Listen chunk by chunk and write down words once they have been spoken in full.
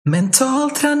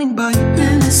Mental träning by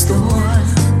Unestål.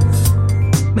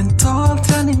 Mental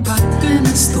träning by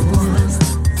Unestål.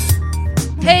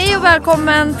 Hej och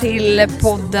välkommen till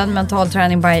podden Mental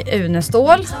träning by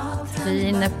Unestål. Vi är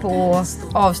inne på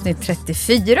avsnitt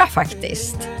 34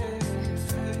 faktiskt.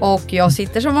 Och jag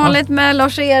sitter som vanligt med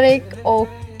Lars-Erik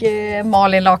och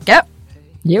Malin Lake.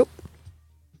 Jo.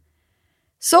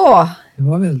 Så. Det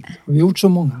var väl, har vi gjort så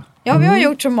många? Ja, vi har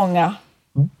gjort så många.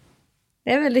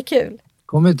 Det är väldigt kul.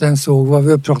 Kommer inte ens ihåg vad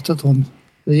vi har pratat om.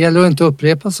 Det gäller att inte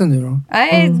upprepa sig nu då.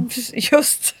 Nej,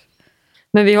 just.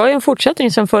 Men vi har ju en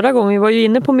fortsättning sen förra gången. Vi var ju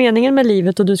inne på meningen med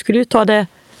livet och du skulle ju ta det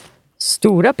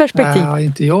stora perspektiv. Nej,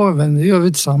 inte jag, men det gör vi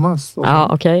tillsammans. Då.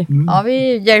 Ja, okej. Ja,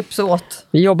 vi hjälps åt.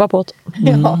 Vi jobbar på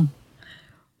det. Ja.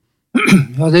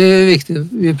 Ja, det är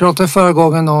viktigt. Vi pratade förra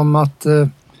gången om att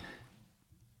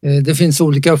det finns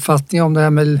olika uppfattningar om det här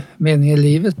med mening i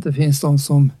livet. Det finns de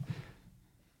som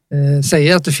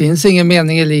säger att det finns ingen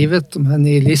mening i livet, de här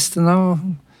nihilisterna. Och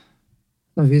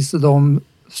sen finns det de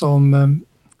som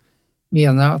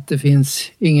menar att det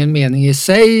finns ingen mening i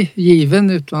sig given,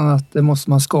 utan att det måste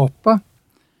man skapa.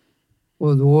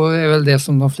 Och då är väl det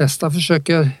som de flesta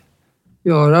försöker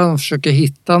göra. De försöker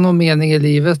hitta någon mening i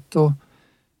livet, och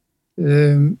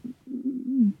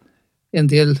en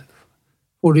del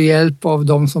får du hjälp av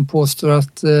de som påstår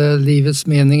att livets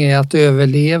mening är att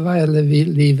överleva, eller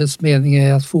livets mening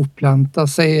är att fortplanta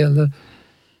sig, eller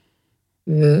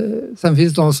sen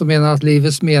finns det de som menar att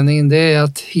livets mening det är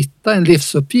att hitta en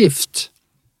livsuppgift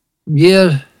som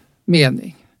ger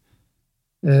mening,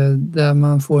 där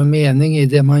man får en mening i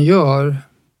det man gör.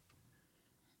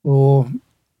 Och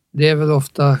det är väl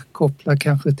ofta kopplat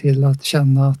kanske till att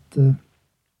känna att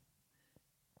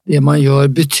det man gör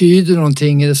betyder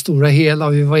någonting i det stora hela.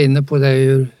 Och vi var inne på det,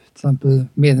 hur till exempel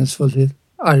meningsfullt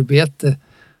arbete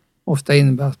ofta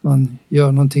innebär att man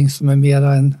gör någonting som är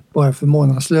mera än bara för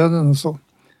månadslönen och så.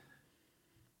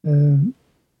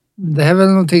 Det här är väl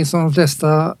någonting som de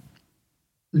flesta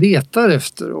letar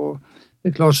efter, och det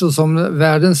är klart, så som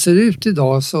världen ser ut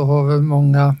idag så har väl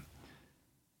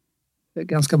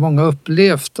ganska många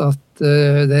upplevt att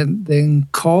det är en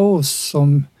kaos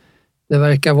som det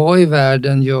verkar vara i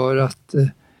världen gör att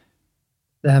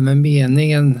det här med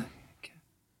meningen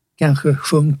kanske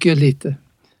sjunker lite.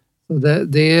 Så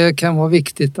det kan vara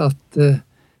viktigt att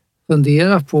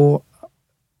fundera på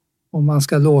om man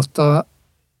ska låta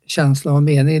känslan av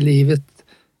mening i livet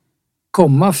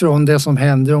komma från det som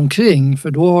händer omkring,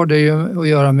 för då har det ju att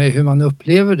göra med hur man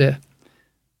upplever det.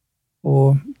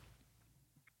 Och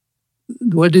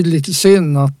då är det lite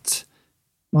synd att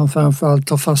man framförallt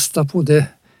tar fasta på det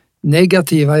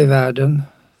negativa i världen,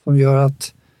 som gör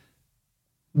att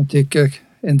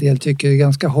en del tycker det är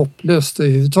ganska hopplöst att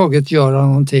överhuvudtaget göra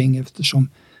någonting, eftersom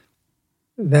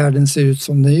världen ser ut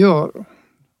som den gör,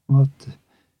 och att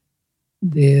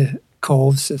det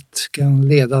kaoset kan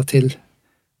leda till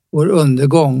vår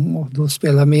undergång, och då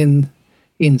spelar min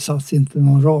insats inte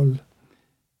någon roll.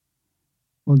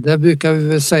 Och där brukar vi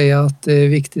väl säga att det är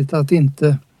viktigt att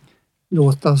inte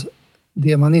låta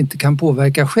det man inte kan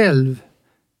påverka själv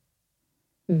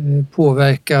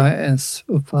påverka ens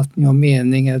uppfattning om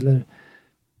mening eller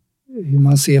hur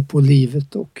man ser på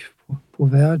livet och på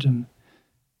världen,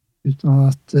 utan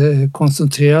att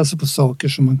koncentrera sig på saker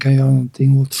som man kan göra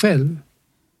någonting åt själv.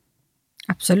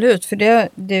 Absolut, för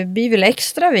det blir väl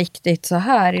extra viktigt så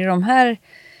här i de här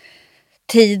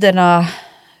tiderna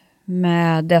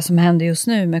med det som händer just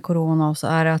nu med corona, och så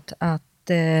är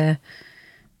att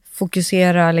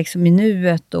fokusera liksom i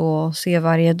nuet och se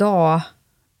varje dag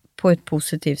på ett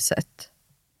positivt sätt.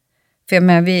 För jag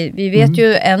menar, vi vet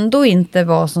ju ändå inte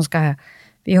vad som ska...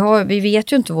 Vi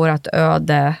vet ju inte vårt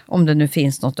öde, om det nu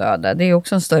finns något öde. Det är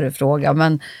också en större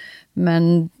fråga.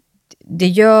 Men det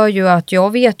gör ju att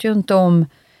jag vet ju inte om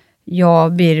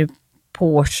jag blir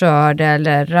påkörd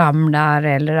eller ramlar,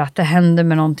 eller att det händer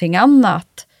med någonting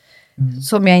annat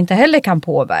som jag inte heller kan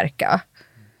påverka.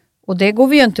 Och det går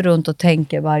vi ju inte runt och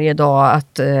tänker varje dag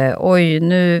att oj,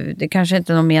 nu det kanske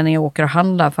inte är någon mening att åka och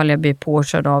handla för jag blir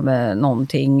påkörd av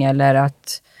någonting, eller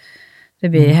att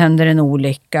det händer en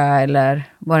olycka eller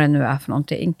vad det nu är för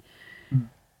någonting.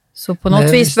 Så på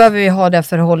något vis behöver vi ha det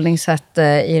förhållningssätt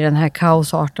i den här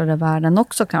kaosartade världen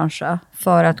också kanske,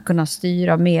 för att kunna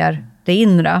styra mer det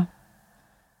inre.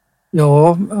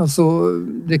 Ja, alltså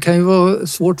det kan ju vara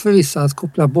svårt för vissa att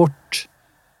koppla bort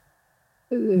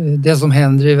det som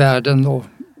händer i världen då,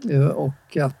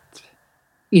 och att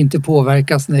inte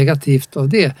påverkas negativt av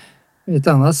det. Ett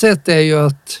annat sätt är ju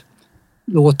att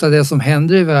låta det som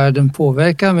händer i världen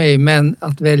påverka mig, men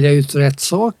att välja ut rätt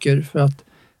saker, för att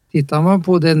Tittar man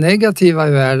på det negativa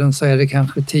i världen så är det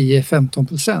kanske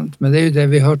 10-15%. Men det är ju det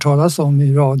vi hör talas om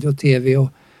i radio, tv och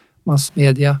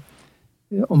massmedia.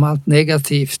 Om allt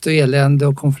negativt och elände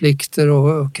och konflikter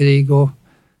och krig.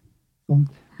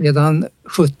 Medan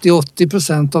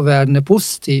 70-80% av världen är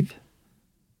positiv.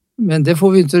 Men det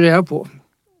får vi inte reda på.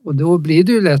 Och då blir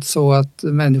det ju lätt så att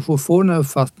människor får en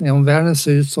uppfattning om världen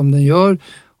ser ut som den gör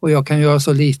och jag kan göra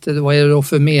så lite. Vad är det då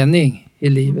för mening i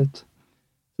livet?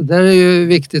 Så där är ju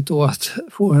viktigt då att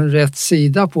få en rätt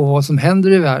sida på vad som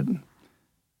händer i världen.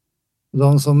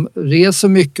 De som reser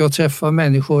mycket och träffar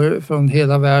människor från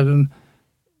hela världen,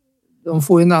 de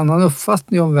får en annan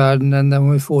uppfattning om världen än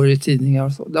den vi får i tidningar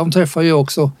och så. De träffar ju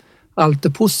också allt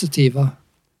det positiva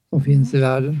som finns i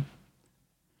världen.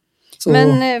 Så,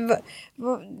 men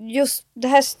just det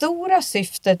här stora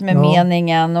syftet med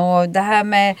meningen och det här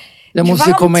med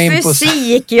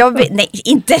kvantfysik. Nej,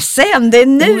 inte sen. Det är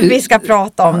nu vi ska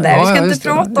prata om det. Vi ska inte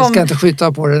prata om... Vi ska inte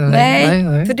skjuta på det.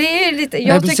 Nej. För det är lite...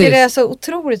 Jag tycker det är så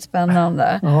otroligt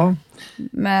spännande. Ja.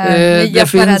 Med nya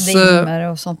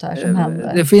paradigmer och sånt här som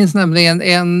händer. Det finns nämligen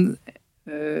en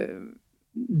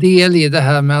del i det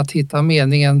här med att hitta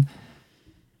meningen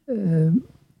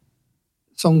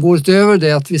som går utöver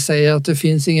det att vi säger att det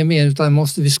finns ingen mening utan det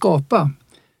måste vi skapa.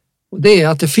 Och det är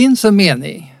att det finns en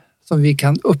mening som vi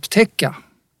kan upptäcka.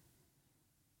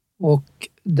 Och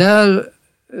där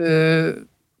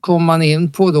kommer man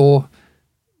in på då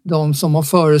de som har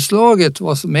föreslagit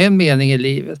vad som är en mening i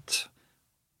livet.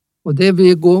 Och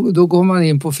då går man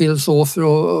in på filosofer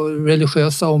och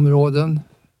religiösa områden.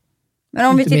 Men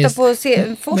om vi tittar på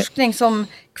forskning som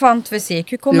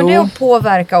kvantfysik, hur kommer det att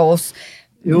påverka oss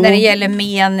när det gäller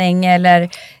mening?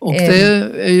 Och det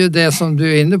är ju det som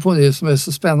du är inne på nu som är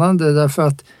så spännande, därför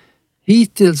att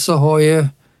hittills så har ju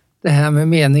det här med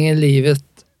meningen i livet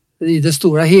i det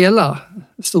stora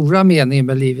meningen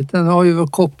med livet, den har ju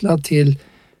varit kopplad till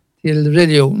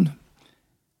religion.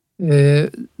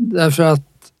 Därför att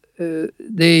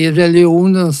det är i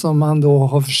religionen som man då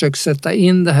har försökt sätta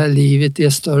in det här livet i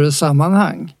ett större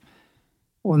sammanhang.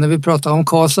 Och när vi pratade om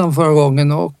Kazan förra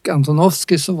gången och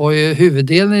Antonovsky så var ju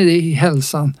huvuddelen i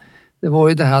hälsan, det var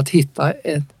ju det här att hitta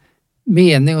en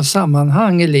mening och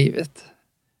sammanhang i livet.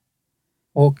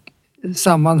 Och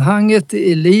sammanhanget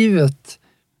i livet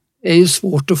är ju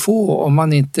svårt att få om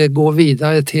man inte går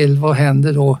vidare till vad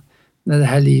händer då när det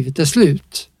här livet är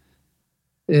slut.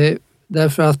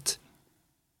 Därför att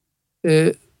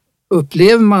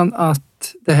upplever man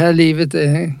att det här livet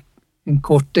är en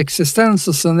kort existens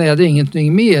och sen är det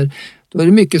ingenting mer, då är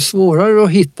det mycket svårare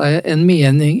att hitta en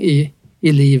mening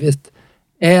i livet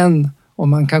än om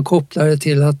man kan koppla det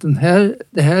till att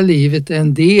det här livet är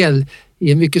en del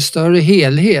i en mycket större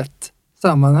helhet,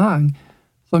 sammanhang,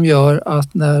 som gör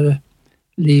att när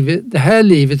det här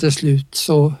livet är slut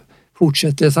så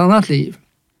fortsätter ett annat liv.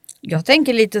 Jag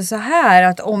tänker lite så här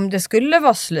att om det skulle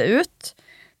vara slut,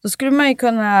 då skulle man ju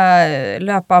kunna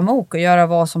löpa amok och göra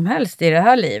vad som helst i det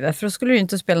här livet. För då skulle det ju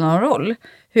inte spela någon roll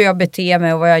hur jag beter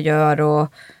mig och vad jag gör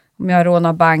och om jag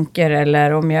rånar banker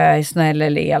eller om jag är snäll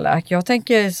eller elak. Jag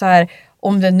tänker så här,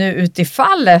 om det nu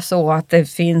utifall är så att det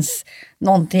finns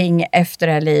någonting efter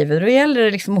det här livet, då gäller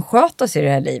det liksom att sköta sig i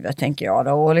det här livet, tänker jag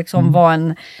då. Och liksom vara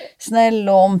en snäll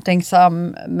och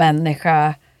omtänksam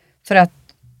människa. För att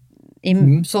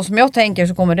så som jag tänker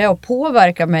så kommer det att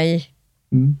påverka mig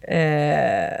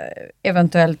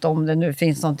eventuellt om det nu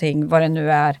finns någonting, vad det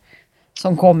nu är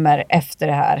som kommer efter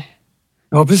det här.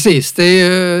 Ja, precis.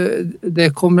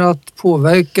 Det kommer att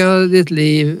påverka ditt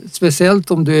liv,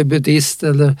 speciellt om du är buddhist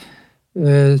eller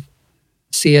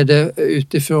ser det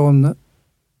utifrån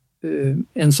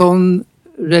en sån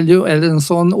religion eller en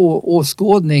sån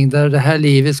åskådning där det här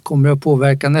livet kommer att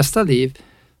påverka nästa liv.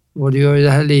 Vad du gör i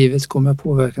det här livet kommer att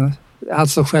påverka,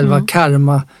 alltså själva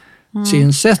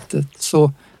karma-synsättet.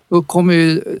 Så då kommer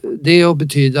ju det att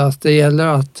betyda att det gäller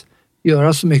att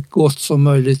göra så mycket gott som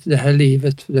möjligt i det här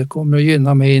livet, för det kommer att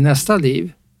gynna mig i nästa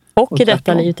liv. Och i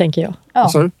detta liv, tänker jag.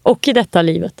 Ja. Och i detta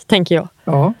livet, tänker jag.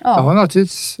 Ja,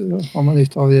 naturligtvis har man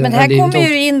nytta av det. Men här kommer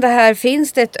ju in det här,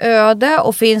 finns det ett öde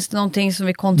och finns det någonting som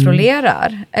vi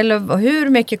kontrollerar? Eller hur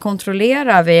mycket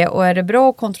kontrollerar vi, och är det bra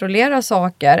att kontrollera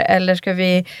saker? Eller ska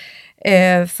vi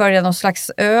följa någon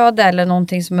slags öde eller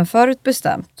någonting som är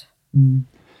förutbestämt?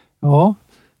 Ja,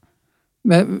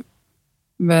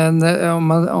 men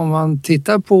om man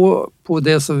tittar på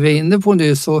det som vi är inne på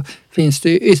nu, så finns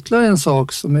det ytterligare en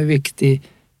sak som är viktig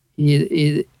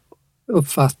i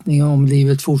uppfattningen om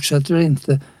livet fortsätter eller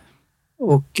inte.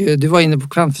 Och du var inne på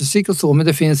kvantfysik och så, men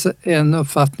det finns en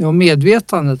uppfattning om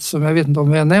medvetandet som jag vet inte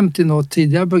om vi har nämnt i något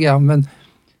tidigare program, men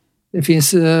Det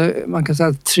finns, man kan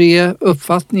säga, 3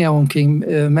 uppfattningar omkring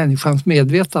människans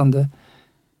medvetande.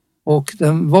 Och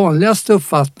den vanligaste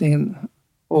uppfattningen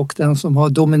och den som har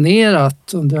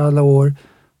dominerat under alla år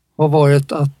har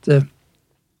varit att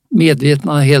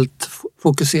medvetna är helt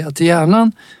fokuserat till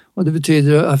hjärnan. Och det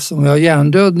betyder, eftersom vi har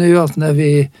hjärndöd nu, att när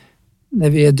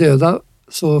vi är döda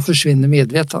så försvinner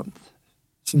medvetandet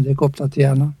som det är kopplat till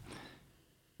hjärnan.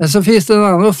 Men så finns det en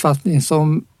annan uppfattning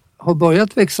som har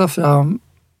börjat växa fram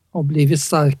och blivit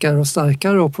starkare och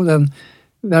starkare. Och på den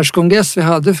världskongress vi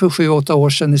hade för 7-8 år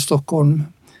sedan i Stockholm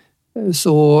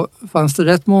så fanns det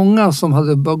rätt många som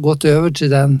hade gått över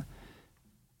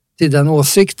till den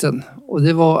åsikten. Och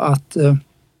det var att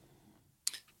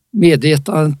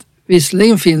medvetandet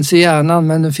visserligen finns i hjärnan,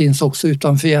 men det finns också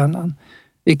utanför hjärnan.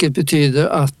 Vilket betyder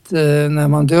att när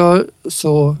man dör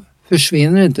så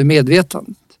försvinner inte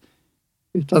medvetandet.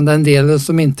 Utan den delen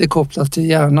som inte är kopplad till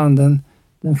hjärnan,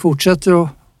 den fortsätter att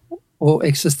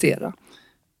existera.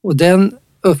 Och den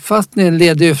uppfattningen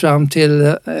leder ju fram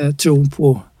till tron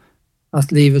på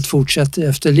att livet fortsätter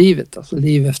efter livet, alltså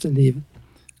liv efter liv.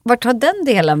 Vart tar den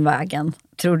delen vägen,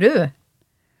 tror du?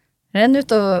 Är den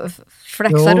ute och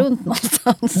fläxar runt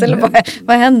någonstans? Eller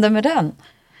vad händer med den?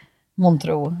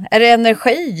 Montro? Är det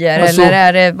energier alltså, eller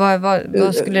är det,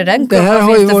 vad skulle den kunna,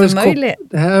 vad finns det för möjlighet?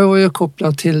 Det här har ju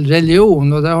kopplat till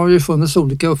religion och där har ju funnits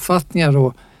olika uppfattningar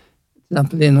då, till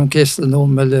exempel inom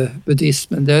kristendom eller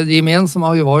buddhismen. Det gemensamma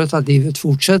har ju varit att livet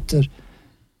fortsätter.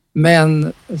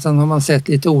 Men sen har man sett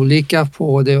lite olika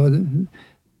på det och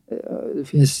det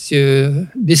finns ju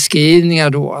beskrivningar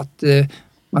då att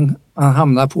man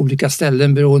hamnar på olika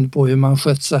ställen beroende på hur man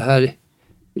skött sig här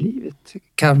i livet.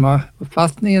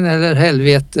 Karma-uppfattningen eller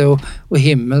helvete och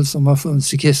himmel som har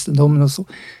funnits i kristendomen och så.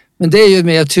 Men det är ju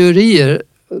mer teorier.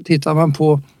 Tittar man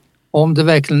på om det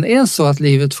verkligen är så att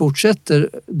livet fortsätter,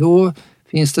 då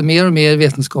finns det mer och mer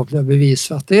vetenskapliga bevis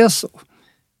för att det är så.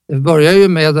 Det börjar ju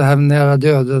med det här nära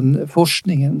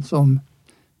döden-forskningen som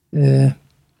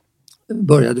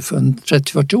började för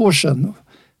 30-40 år sedan.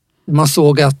 Man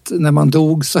såg att när man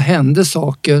dog så hände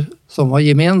saker som var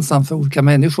gemensamt för olika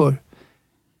människor.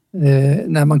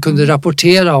 När man kunde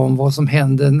rapportera om vad som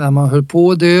hände när man höll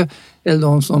på att dö eller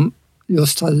de som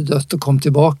just hade dött och kom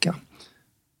tillbaka.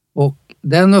 Och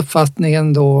den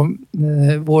uppfattningen då,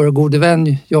 vår gode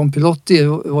vän John Pilotti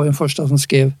var den första som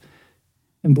skrev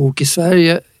en bok i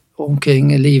Sverige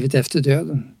omkring livet efter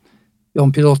döden.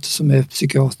 John Pilotti som är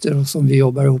psykiater och som vi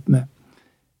jobbar ihop med.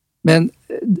 Men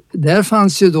där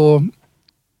fanns ju då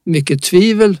mycket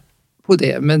tvivel på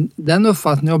det, men den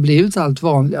uppfattningen har blivit allt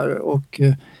vanligare och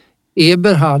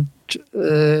Eberhard,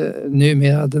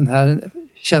 numera den här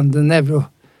kände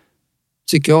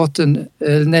neuropsykiatern,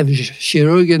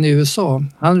 neurokirurgen i USA,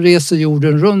 han reser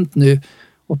jorden runt nu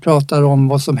och pratar om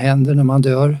vad som händer när man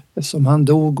dör, eftersom han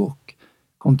dog och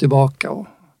kom tillbaka. Och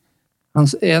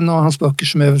en av hans böcker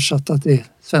som är översatta till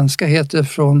svenska heter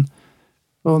Från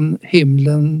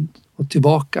himlen och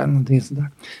tillbaka, någonting sådär.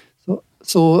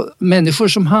 Så människor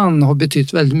som han har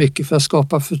betytt väldigt mycket för att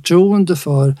skapa förtroende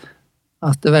för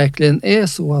att det verkligen är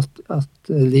så att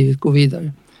livet går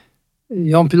vidare.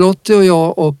 Jan Pilotti och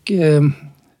jag och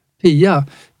Pia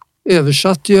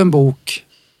översatte ju en bok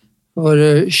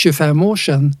för 25 år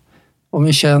sedan av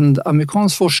en känd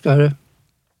amerikansk forskare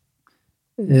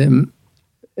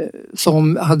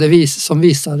som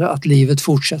visade att livet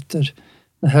fortsätter.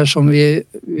 Det här som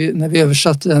när vi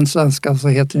översatte den svenska så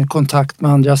heter det Kontakt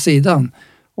med andra sidan.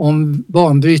 Om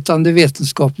banbrytande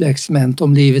vetenskapliga experiment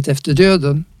om livet efter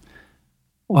döden.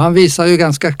 Och han visar ju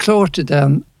ganska klart i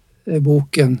den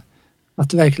boken att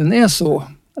det verkligen är så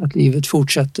att livet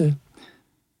fortsätter.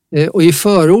 Och i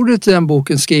förordet till den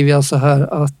boken skriver jag så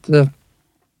här att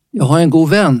jag har en god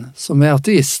vän som är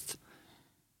ateist.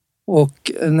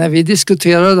 Och när vi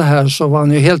diskuterade det här så var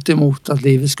han ju helt emot att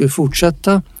livet skulle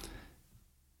fortsätta.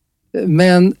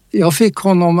 Men jag fick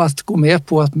honom att gå med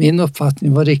på att min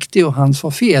uppfattning var riktig och hans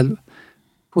var fel.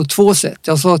 På 2 sätt.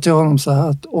 Jag sa till honom så här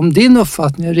att om din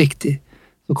uppfattning är riktig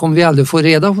så kommer vi aldrig få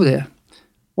reda på det.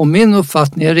 Om min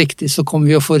uppfattning är riktig så kommer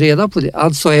vi att få reda på det.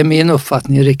 Alltså är min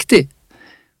uppfattning riktig.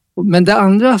 Men det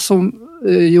andra som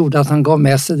gjorde att han gav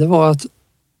med sig det var att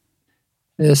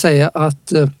säga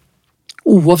att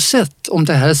oavsett om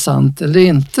det här är sant eller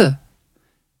inte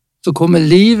så kommer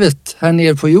livet här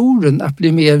nere på jorden att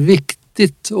bli mer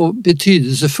viktigt och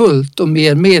betydelsefullt och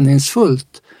mer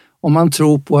meningsfullt om man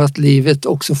tror på att livet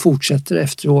också fortsätter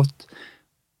efteråt.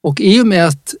 Och i och med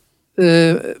att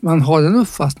man har den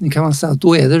uppfattningen kan man säga att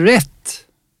då är det rätt.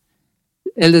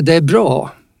 Eller det är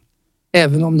bra,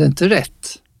 även om det inte är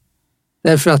rätt.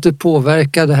 Därför att det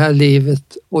påverkar det här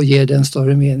livet och ger det en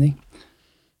större mening.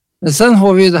 Men sen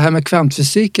har vi ju det här med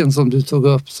kvantfysiken som du tog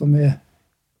upp som är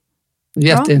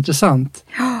jätteintressant.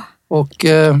 Ja. Och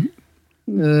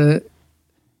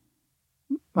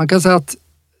man kan säga att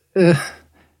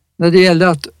när det gäller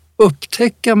att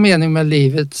upptäcka mening med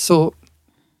livet så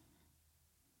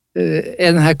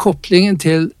är den här kopplingen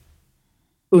till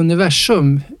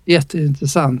universum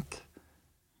jätteintressant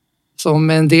som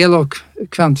en del av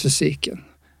kvantfysiken.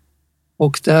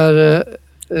 Och där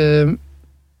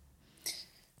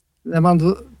när man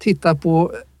då tittar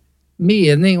på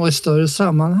mening och ett större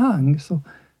sammanhang så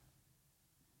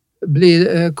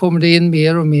kommer det in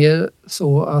mer och mer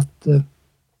så att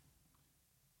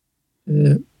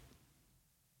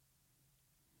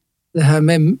det här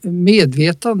med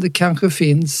medvetande kanske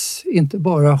finns inte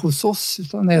bara hos oss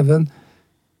utan även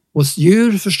hos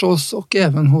djur förstås och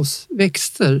även hos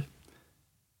växter.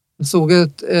 Jag såg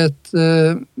ett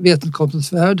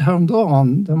vetenskapsvärld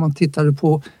häromdagen där man tittade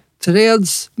på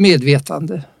träds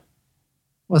medvetande.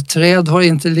 Och att träd har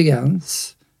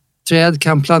intelligens, träd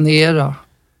kan planera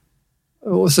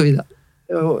och så vidare.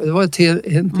 Det var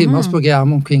en timmas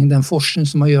program omkring den forskning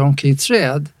som man gör omkring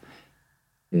träd.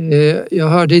 Jag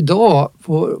hörde idag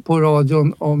på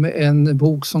radion om en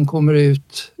bok som kommer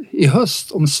ut i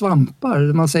höst om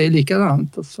svampar. Man säger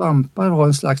likadant att svampar har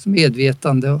en slags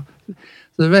medvetande.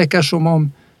 Så det verkar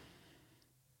som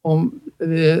om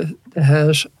det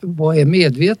här, vad är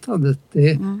medvetandet?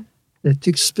 Det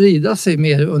tycks sprida sig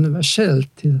mer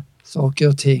universellt till saker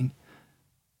och ting.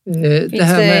 Det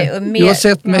här med, du har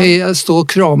sett mig stå och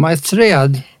krama ett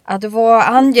träd. Ja, det var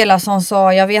Angela som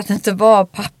sa, jag vet inte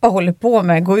vad pappa håller på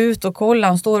med. Gå ut och kolla,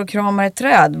 han står och kramar ett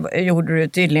träd. Gjorde du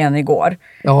tydligen igår.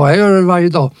 Ja, jag gör det varje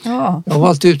dag. Ja. Jag har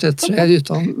valt ut ett träd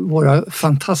utav våra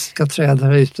fantastiska träd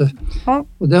här ute. Ja.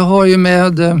 Och det har ju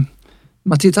med,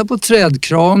 man tittar på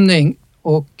trädkramning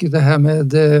och det här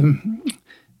med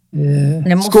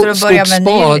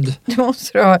skogsbad. Du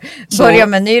måste börja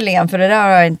med nyligen, för det där har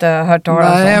jag inte hört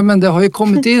talas om. Nej, men det har ju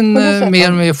kommit in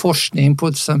mer och mer forskning, på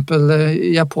till exempel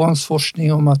japansk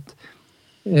forskning om att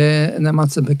när man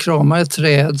till exempel kramar ett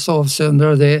träd så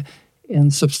avsöndrar det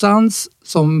en substans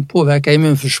som påverkar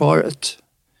immunförsvaret.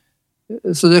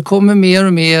 Så det kommer mer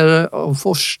och mer av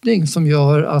forskning som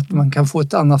gör att man kan få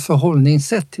ett annat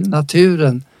förhållningssätt till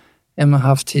naturen än man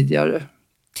haft tidigare.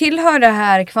 Tillhör det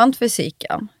här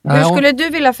kvantfysiken? Ja. Hur skulle du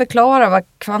vilja förklara vad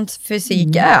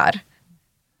kvantfysik är?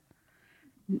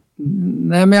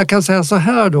 Nej, men jag kan säga så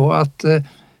här då att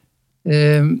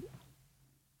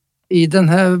i den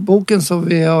här boken som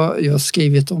vi har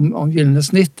skrivit om gyllene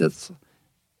snittet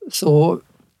så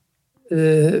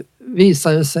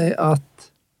visar det sig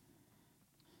att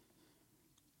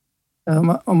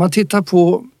om man tittar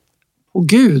på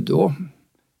Gud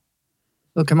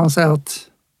då kan man säga att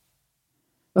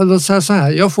låt säga så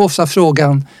här, jag får ofta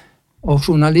frågan av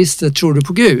journalister, tror du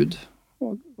på Gud?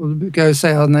 Och då brukar jag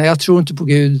säga, nej jag tror inte på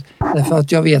Gud därför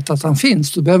att jag vet att han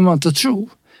finns, då behöver man inte tro.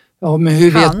 Ja, men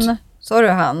hur vet... Han? Sa du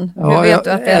han? Ja, hur vet du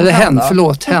att det är eller hen, då?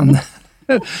 Förlåt, hen.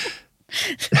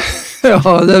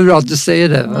 Ja, det är bra att du säger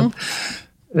det. Men,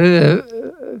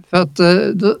 för att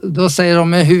då säger de,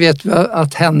 men hur vet vi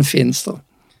att hen finns då?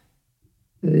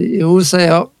 Jo, säger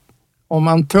jag, om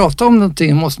man pratar om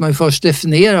någonting måste man ju först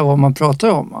definiera vad man pratar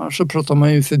om. Annars så pratar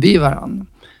man ju förbi varandra.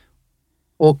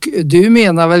 Och du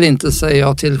menar väl inte, säger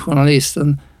jag till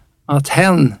journalisten, att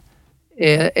hen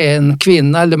är en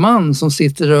kvinna eller man som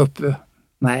sitter där uppe?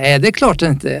 Nej, det är klart det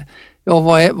inte är. Ja,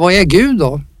 vad är Gud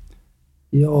då?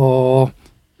 Ja,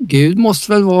 Gud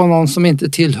måste väl vara någon som inte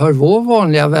tillhör vår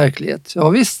vanliga verklighet. Ja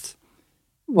visst.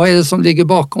 Vad är det som ligger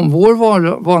bakom vår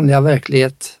vanliga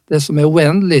verklighet? Det som är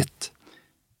oändligt.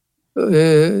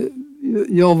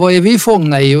 Ja, vad är vi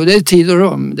fångna i? Och det är tid och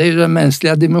rum. Det är ju den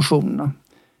mänskliga dimensionen.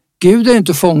 Gud är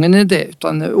inte fången i det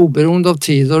utan är oberoende av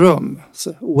tid och rum.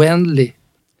 Så oändlig.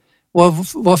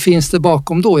 Vad finns det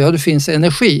bakom då? Ja, det finns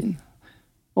energin.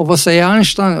 Och vad säger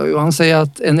Einstein? Jo, han säger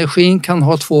att energin kan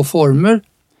ha två former.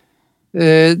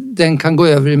 Den kan gå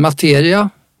över i materia.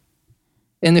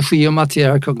 Energi och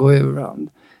materia kan gå över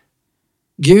varandra.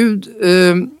 Gud,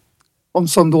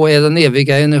 som då är den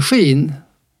eviga energin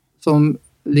som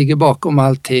ligger bakom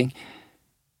allting.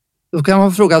 Då kan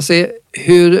man fråga sig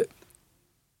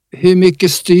hur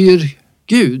mycket styr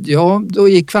Gud? Ja, då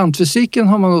i kvantfysiken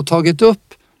har man då tagit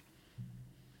upp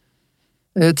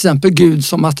till exempel Gud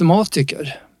som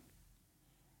matematiker.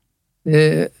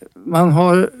 Man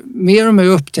har mer och mer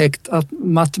upptäckt att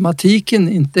matematiken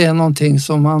inte är någonting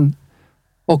som man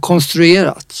har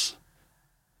konstruerat,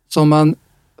 som man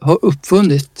har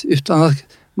uppfunnit, utan att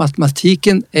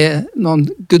matematiken är någon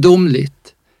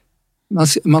gudomligt.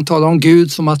 man talar om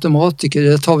Gud som matematiker,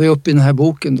 det tar vi upp i den här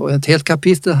boken då. Ett helt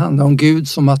kapitel handlar om Gud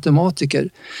som matematiker.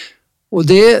 Och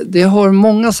det har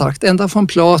många sagt, ända från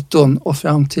Platon och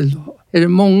fram till, är det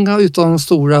många utav de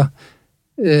stora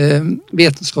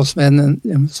vetenskapsmännen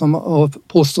som har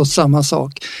påstått samma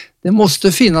sak. Det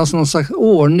måste finnas någon slags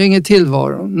ordning i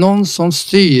tillvaron, någon som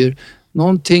styr,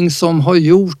 någonting som har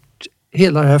gjort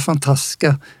hela det här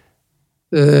fantastiska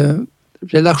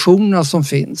relationerna som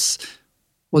finns.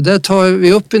 Och där tar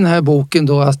vi upp i den här boken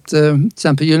då att till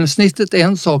exempel genomsnittet är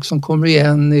en sak som kommer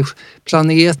igen i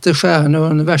planeter, stjärnor,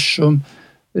 universum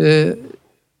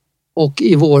och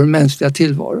i vår mänskliga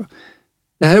tillvaro.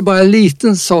 Det här är bara en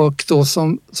liten sak då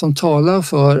som talar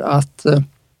för att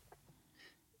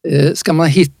ska man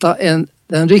hitta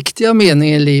den riktiga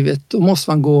meningen i livet, då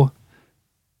måste man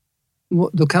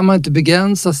då kan man inte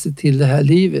begränsa sig till det här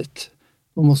livet.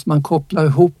 Då måste man koppla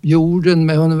ihop jorden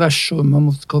med universum, man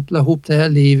måste koppla ihop det här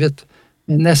livet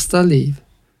med nästa liv.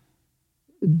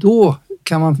 Då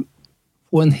kan man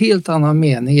få en helt annan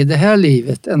mening i det här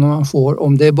livet än man får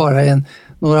om det är bara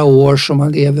några år som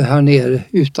man lever här nere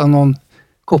utan någon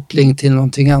koppling till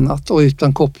någonting annat och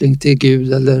utan koppling till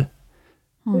Gud eller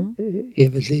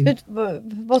evigt liv.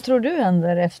 Vad tror du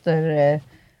händer efter,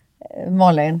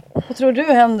 Malin? Vad tror du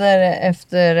händer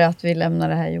efter att vi lämnar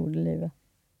det här jordelivet?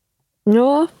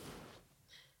 Ja.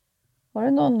 Har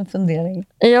du någon fundering?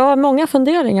 Jag har många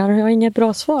funderingar. Jag har inget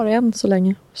bra svar än så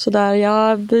länge.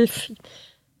 Vi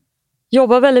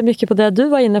jobbar väldigt mycket på det du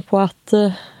var inne på. Att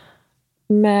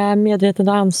med medveten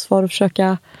ansvar och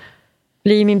försöka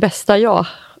bli min bästa jag.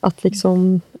 Att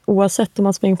liksom, oavsett om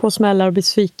man springer på smällar och blir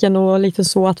sviken och lite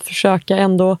så, att försöka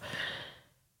ändå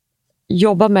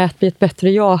jobba med att bli ett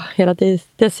bättre jag.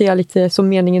 Det ser jag lite som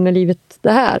meningen med livet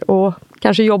det här. Och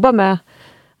kanske jobba med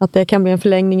att det kan bli en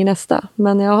förlängning i nästa.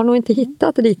 Men jag har nog inte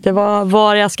hittat lite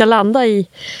var jag ska landa i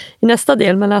nästa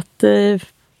del. Men att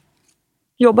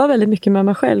jobba väldigt mycket med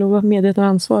mig själv och vara medveten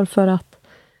ansvar för att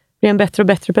bli en bättre och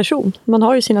bättre person. Man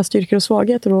har ju sina styrkor och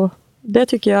svagheter och det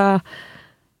tycker jag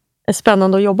är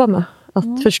spännande att jobba med.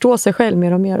 Att förstå sig själv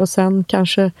mer och mer och sen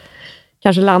kanske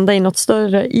landa i något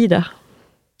större i det.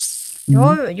 Jag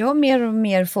har mer och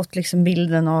mer fått liksom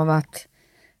bilden av att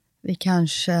vi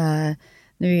kanske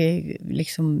nu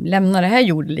liksom lämnar det här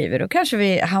jordelivet och kanske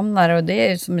vi hamnar, och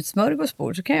det är som ett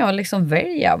smörgåsbord, så kan jag liksom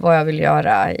välja vad jag vill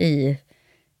göra i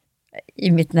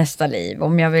mitt nästa liv.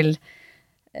 Om jag vill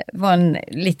vara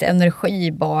lite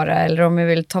energi bara, eller om jag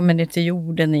vill ta mig ner till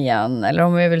jorden igen, eller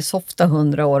om jag vill softa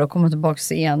 100 år och komma tillbaka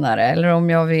senare, eller om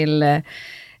jag vill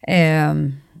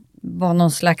vara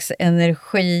någon slags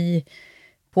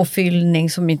energipåfyllning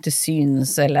som inte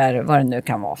syns, eller vad det nu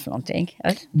kan vara för någonting.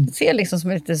 Jag ser liksom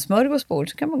som ett litet smörgåsbord,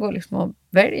 så kan man gå liksom och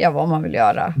välja vad man vill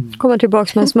göra. Kommer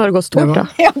tillbaka med en smörgåstårta.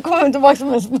 Jag kommer tillbaka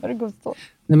med en smörgåstårta.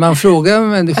 När man frågar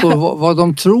människor vad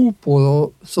de tror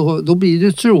på, då blir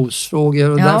det trosfrågor.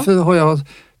 Och därför har jag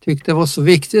tyckt det var så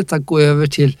viktigt att gå över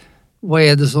till vad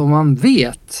är det som man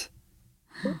vet.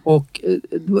 Och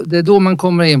det är då man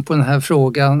kommer in på den här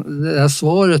frågan, det här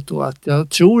svaret då, att jag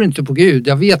tror inte på Gud,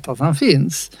 jag vet att han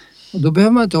finns. Och då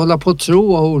behöver man inte hålla på att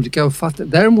tro och olika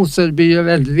uppfattningar. Däremot så blir det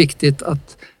väldigt viktigt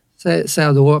att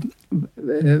säga då,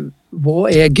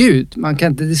 vad är Gud? Man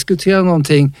kan inte diskutera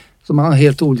någonting som man har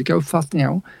helt olika uppfattningar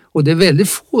om. Och det är väldigt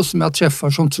få som jag träffar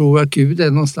som tror att Gud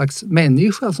är någon slags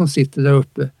människa som sitter där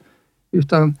uppe.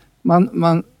 Utan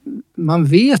man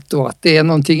vet då att det är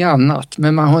någonting annat,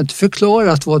 men man har inte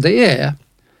förklarat vad det är.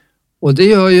 Och det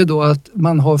gör ju då att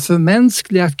man har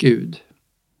förmänskligat Gud.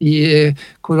 I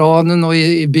Koranen och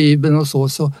i Bibeln och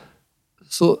så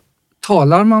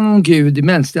talar man om Gud i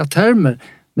mänskliga termer.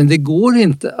 Men det går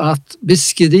inte att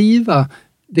beskriva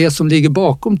det som ligger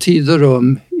bakom tid och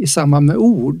rum i samband med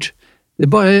ord. Det är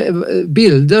bara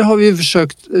bilder har vi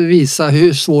försökt visa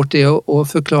hur svårt det är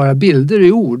att förklara bilder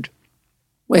i ord.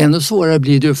 Och ännu svårare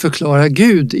blir det att förklara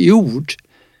Gud i ord.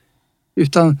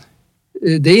 Utan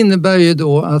det innebär ju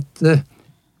då att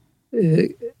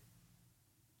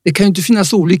det kan ju inte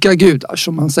finnas olika gudar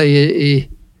som man säger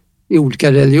i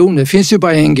olika religioner. Det finns ju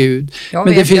bara en gud. Men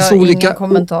det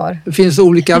finns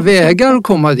olika vägar att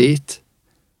komma dit.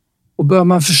 Och bör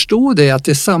man förstå det, att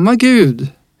det är samma Gud,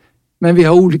 men vi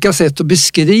har olika sätt att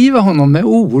beskriva honom med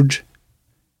ord,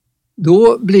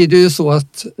 då blir det ju så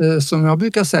att, som jag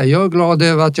brukar säga, jag är glad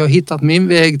över att jag har hittat min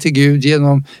väg till Gud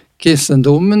genom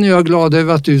kristendomen, och jag är glad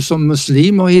över att du som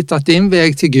muslim har hittat din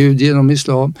väg till Gud genom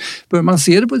islam. Bör man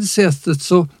se det på det sättet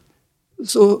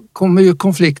så kommer ju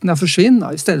konflikterna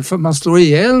försvinna, istället för att man slår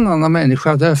ihjäl en annan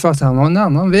människa därför att han har en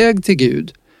annan väg till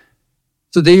Gud.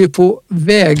 Så det är ju på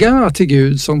vägarna till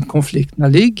Gud som konflikterna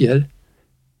ligger.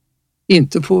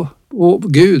 Inte på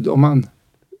Gud, om man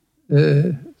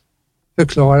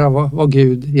förklara vad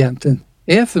Gud egentligen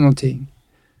är för någonting.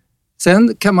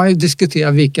 Sen kan man ju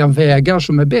diskutera vilka vägar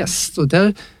som är bäst, och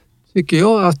där tycker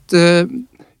jag att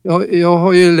jag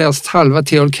har ju läst halva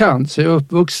Theol Kant, så jag är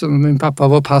uppvuxen, min pappa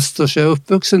var pastor, så jag är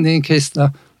uppvuxen i en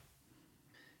kristna.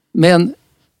 Men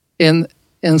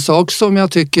en sak som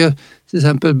jag tycker till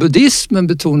exempel buddhismen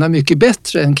betonar mycket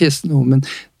bättre än kristendomen,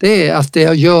 det är att det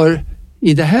jag gör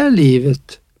i det här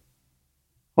livet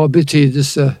har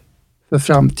betydelse för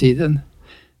framtiden.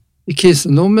 I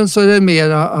kristendomen så är det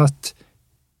mera att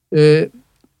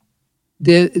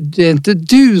det är inte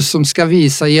du som ska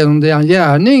visa genom dina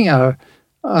gärningar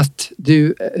att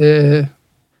du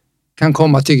kan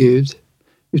komma till Gud,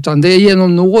 utan det är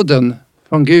genom nåden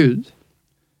från Gud.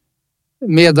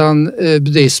 Medan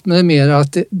buddhismen är mer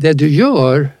att det du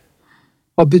gör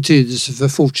har betydelse för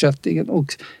fortsättningen.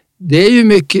 Och det är ju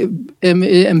mycket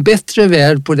en bättre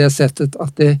värld på det sättet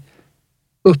att det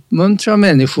uppmuntrar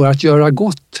människor att göra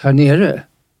gott här nere.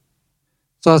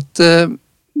 Så att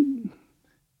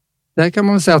där kan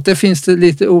man säga att det finns det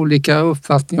lite olika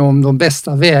uppfattningar om de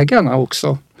bästa vägarna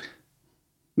också.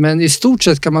 Men i stort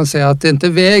sett kan man säga att det inte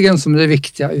är vägen som är det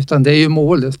viktiga, utan det är ju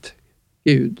målet,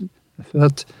 Gud. För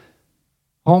att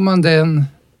har man den,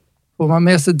 får man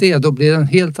med sig det, då blir det en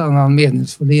helt annan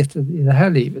meningsfullhet i det här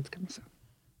livet, kan man säga.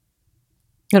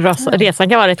 Resan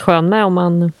kan vara rätt skön med om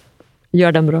man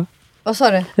gör den bra. Vad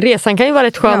sa du? Resan kan ju vara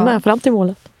rätt skön med fram till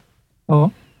målet.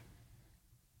 Ja.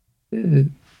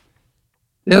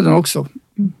 Det är den också.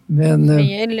 Men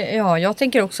jag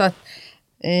tänker också att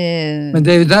men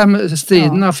det är ju där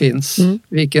striderna finns.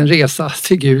 Vilken resa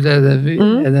till Gud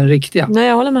är den riktiga. Nej,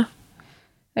 jag håller med.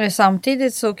 Eller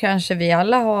samtidigt så kanske vi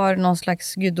alla har någon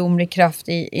slags gudomlig kraft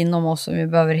inom oss som vi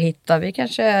behöver hitta. Vi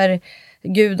kanske är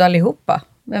Gud allihopa,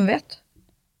 vem vet?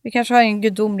 Vi kanske har en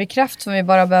gudomlig kraft som vi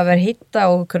bara behöver hitta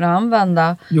och kunna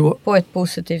använda på ett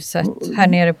positivt sätt här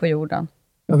nere på jorden.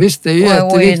 Ja visst, det är ju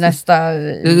jätteviktigt.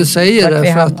 Det du säger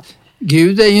är för att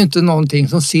Gud är ju inte någonting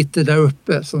som sitter där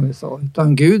uppe, som vi sa,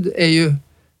 utan Gud är ju,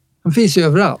 han finns ju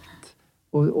överallt.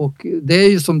 Och det är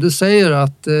ju som du säger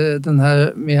att den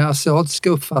här med asiatiska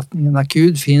uppfattningen att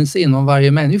Gud finns inom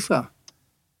varje människa.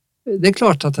 Det är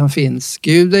klart att han finns.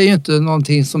 Gud är ju inte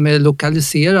någonting som är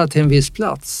lokaliserat till en viss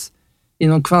plats.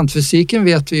 Inom kvantfysiken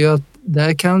vet vi ju att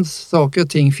där kan saker och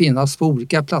ting finnas på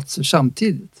olika platser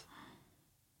samtidigt.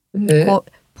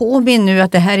 Påminn nu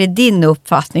att det här är din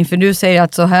uppfattning, för du säger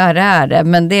att så här är det,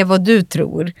 men det är vad du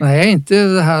tror. Nej, inte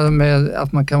det här med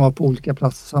att man kan vara på olika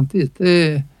platser samtidigt.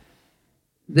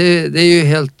 Det är ju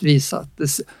helt visat.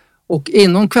 Och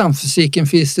inom kvantfysiken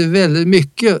finns det väldigt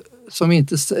mycket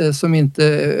som inte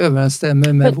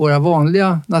överensstämmer med våra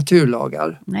vanliga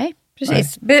naturlagar. Nej,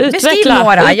 precis. Beskriv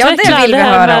några. Ja, det vill vi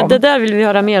höra om. Det där vill vi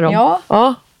höra mer om.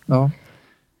 Ja.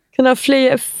 Kunna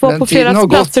få på flera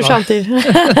platser samtidigt.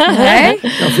 Nej.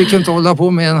 Jag fick inte hålla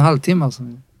på med en halvtimme. Alltså.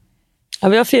 Ja,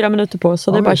 vi har 4 minuter på oss,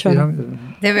 så det är bara att köra.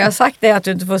 Det vi har sagt är att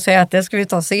du inte får säga att det ska vi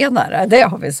ta senare. Det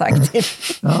har vi sagt.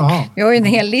 Vi har ju en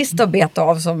hel lista att beta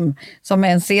av som är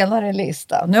en senare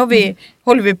lista. Nu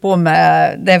håller vi på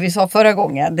med det vi sa förra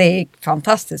gången. Det är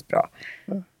fantastiskt bra.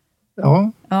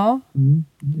 Ja.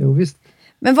 Jo, visst.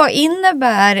 Men vad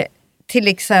innebär till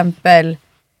exempel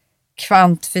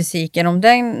kvantfysiken?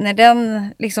 När den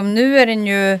liksom, nu är den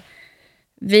ju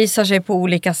visar sig på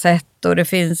olika sätt och det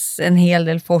finns en hel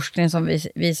del forskning som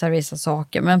visar vissa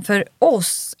saker. Men för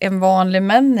oss, en vanlig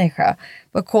människa,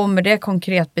 vad kommer det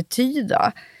konkret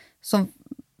betyda? Som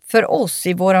för oss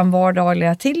i våran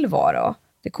vardagliga tillvaro.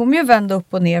 Det kommer ju vända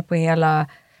upp och ner på hela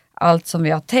allt som vi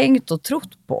har tänkt och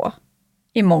trott på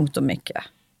i mångt och mycket.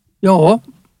 Ja,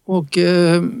 och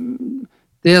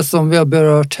det som vi har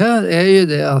berört här är ju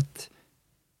det att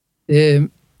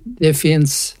det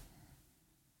finns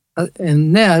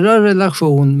en nära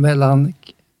relation mellan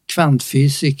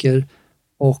kvantfysiker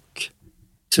och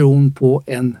tron på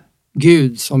en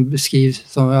Gud som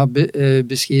beskrivs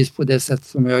på det sätt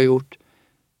som jag har gjort.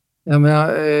 Jag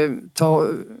menar,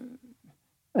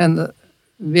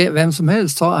 vem som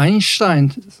helst, ta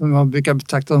Einstein som jag brukar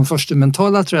betrakta den första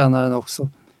mentala tränaren också.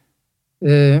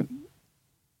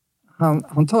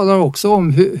 Han talar också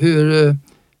om hur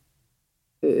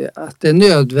att det är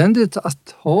nödvändigt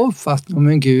att ha uppfattning om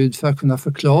en Gud för att kunna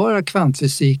förklara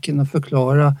kvantfysiken och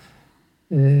förklara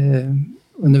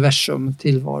universum och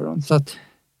tillvaron. Så att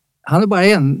han är bara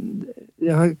en.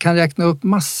 Jag kan räkna upp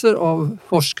massor av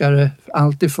forskare,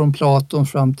 allt ifrån Platon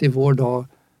fram till vår dag,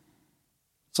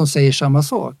 som säger samma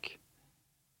sak.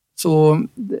 Så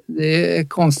det är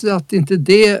konstigt att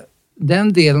inte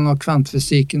den delen av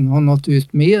kvantfysiken har nått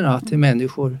ut mera till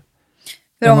människor.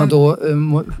 Där man då,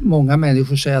 många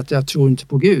människor säger att jag tror inte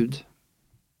på Gud.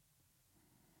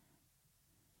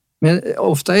 Men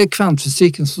ofta är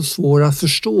kvantfysiken så svår att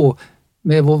förstå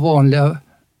med vår vanliga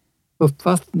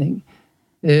uppfattning.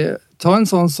 Ta en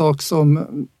sån sak som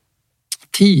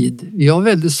tid. Vi har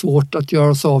väldigt svårt att göra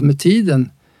oss av med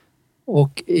tiden.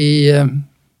 Och i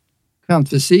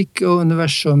kvantfysik och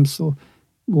universum så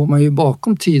går man ju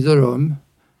bakom tid och rum.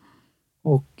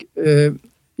 Och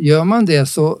gör man det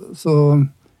så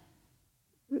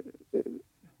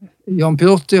Jan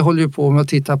Pilotti håller ju på med att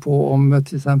titta på om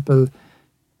till exempel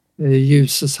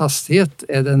ljusets hastighet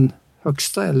är den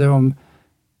högsta eller om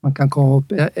man kan komma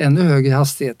upp i ännu högre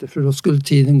hastigheter, för då skulle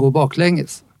tiden gå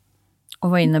baklänges. Och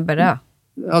vad innebär det?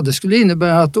 Ja, det skulle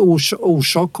innebära att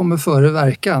orsak kommer före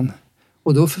verkan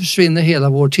och då försvinner hela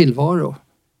vår tillvaro.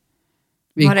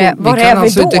 Vi kan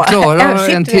alltså inte klara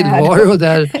en tillvaro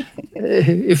där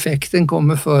effekten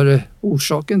kommer före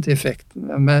orsaken till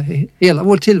effekten. Men hela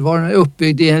vår tillvaro är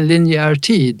uppbyggd i en linjär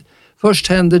tid. Först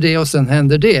händer det och sen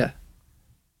händer det.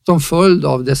 Som följd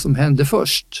av det som hände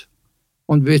först.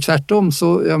 Om det blir tvärtom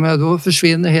så då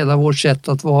försvinner hela vårt sätt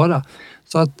att vara.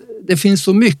 Så att det finns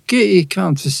så mycket i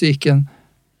kvantfysiken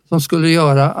som skulle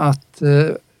göra att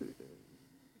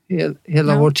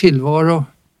hela vår tillvaro,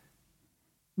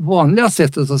 vanliga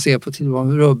sättet att se på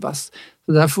tillvaron, rubbas.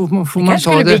 Så där får man det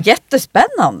skulle bli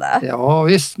jättespännande. Ja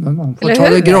visst, men man får ta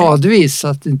det gradvis så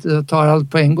att det inte tar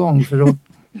allt på en gång. För då,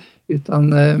 utan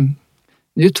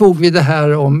nu tog vi det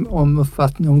här om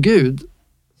uppfattning om Gud,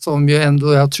 som ju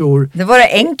ändå jag tror... Det var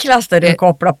det enklaste du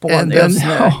kopplade på just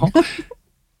nu. Ja,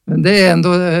 men det är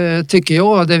ändå, tycker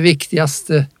jag, det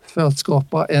viktigaste för att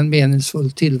skapa en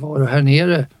meningsfull tillvaro här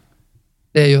nere.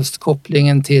 Det är just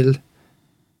kopplingen till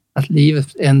att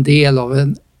livet är en del av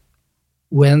en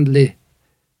oändlig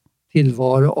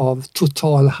tillvaro av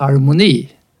total harmoni.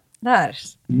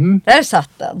 Där satt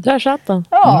den. Där satt den.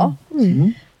 Ja.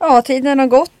 Ja, tiden har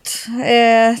gått.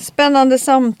 Spännande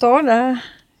samtal.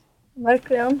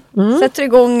 Verkligen. Sätter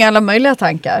igång alla möjliga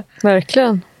tankar.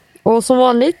 Verkligen. Och som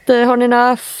vanligt har ni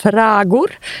några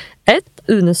frågor.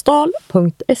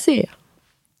 unestal.se. Yes.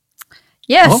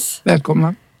 Ja,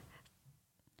 välkomna.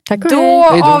 Tack och då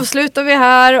avslutar vi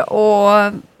här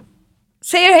och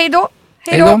säger hej då.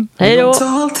 Hej då. Hej då.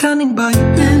 Mental träning by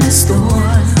Unestål.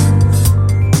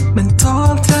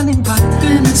 Mental träning by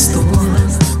Unestål.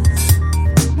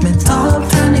 Mental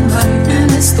träning by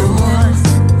Unestål.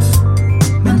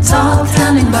 Mental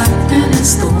träning by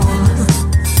Unestål.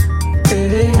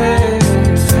 Hey, hey.